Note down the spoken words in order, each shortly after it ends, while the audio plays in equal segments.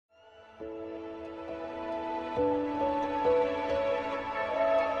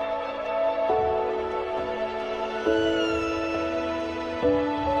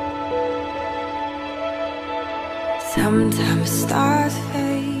Sometimes stars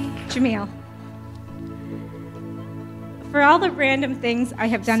fade. Jameel, for all the random things I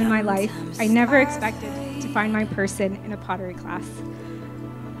have done in my life, I never expected to find my person in a pottery class.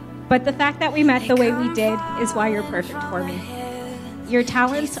 But the fact that we met the way we did is why you're perfect for me. Your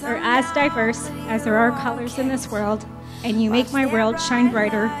talents are as diverse as there are colors in this world, and you make my world shine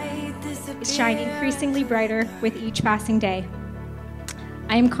increasingly brighter with each passing day.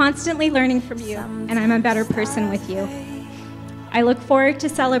 I am constantly learning from you, and I'm a better person with you. I look forward to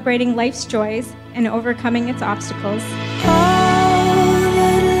celebrating life's joys and overcoming its obstacles.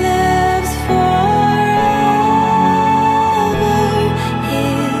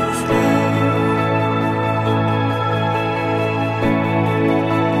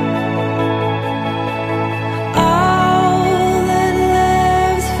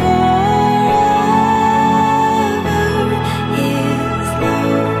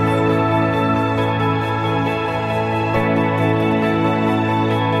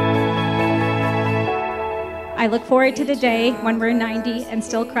 I look forward to the day when we're 90 and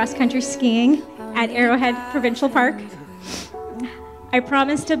still cross-country skiing at Arrowhead Provincial Park. I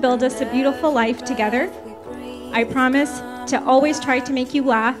promise to build us a beautiful life together. I promise to always try to make you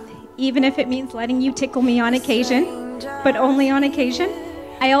laugh, even if it means letting you tickle me on occasion, but only on occasion.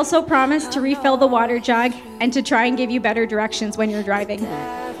 I also promise to refill the water jug and to try and give you better directions when you're driving.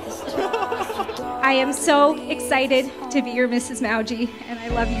 I am so excited to be your Mrs. Mauji, and I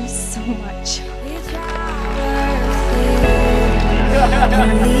love you so much.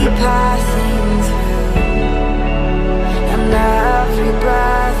 Only passing through, and every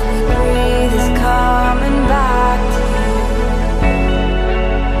breath we breathe is coming back to you.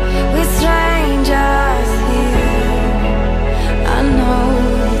 We're strangers here, I know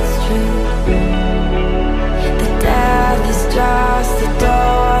it's true. The death is just the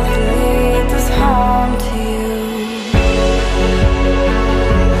door that leads us home to you.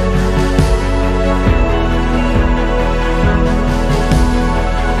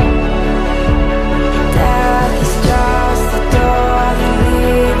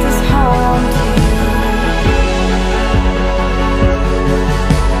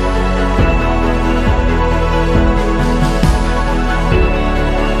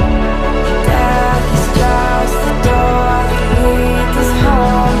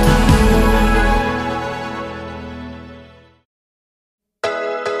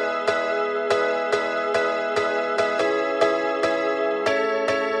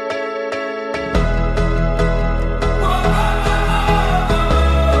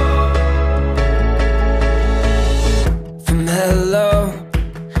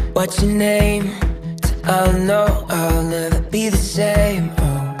 What's your name? So I'll know I'll never be the same.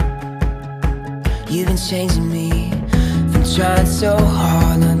 Oh, you've been changing me from trying so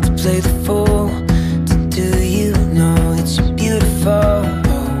hard not to play the fool to do you know that you're beautiful.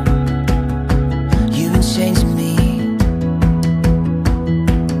 Oh, you've been changing me.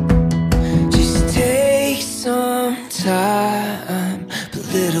 Just take some time, but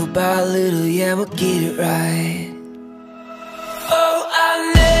little by little, yeah, we'll get it right. Oh,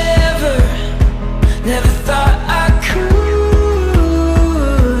 never thought I could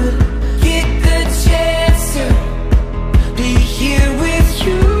get the chance to be here with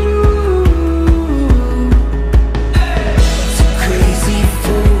you. Two crazy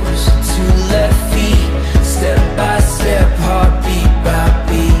fools, two left feet, step by step, heartbeat by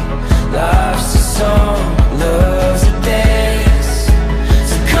beat. Life's a song, love's a dance,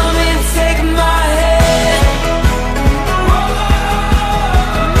 so come and take my hand.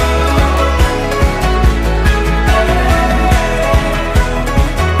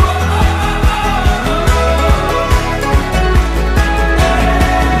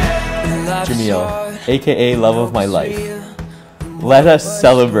 Jameel, aka love of my life. Let us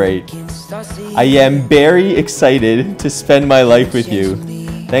celebrate. I am very excited to spend my life with you.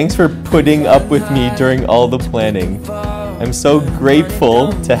 Thanks for putting up with me during all the planning. I'm so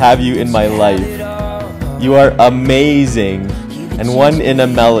grateful to have you in my life. You are amazing and one in a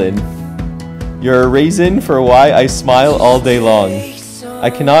melon. You're a reason for why I smile all day long.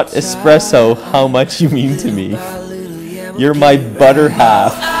 I cannot espresso how much you mean to me. You're my butter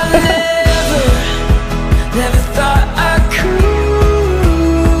half. Never thought I could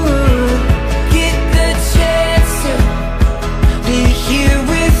get the chance to be here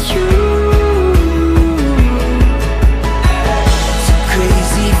with you. Two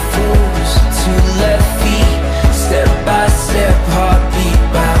crazy fools, two left feet, step by step, heartbeat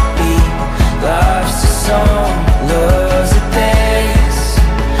by beat. Life's a song, love's a dance,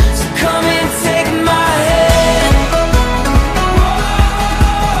 so come and take my hand.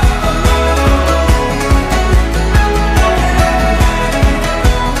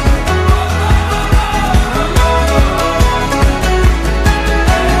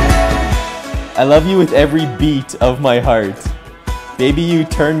 I love you with every beat of my heart. Baby, you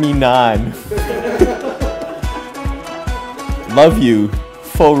turn me on. Love you,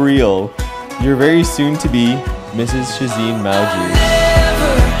 for real. You're very soon to be Mrs. Shazeen Mauji.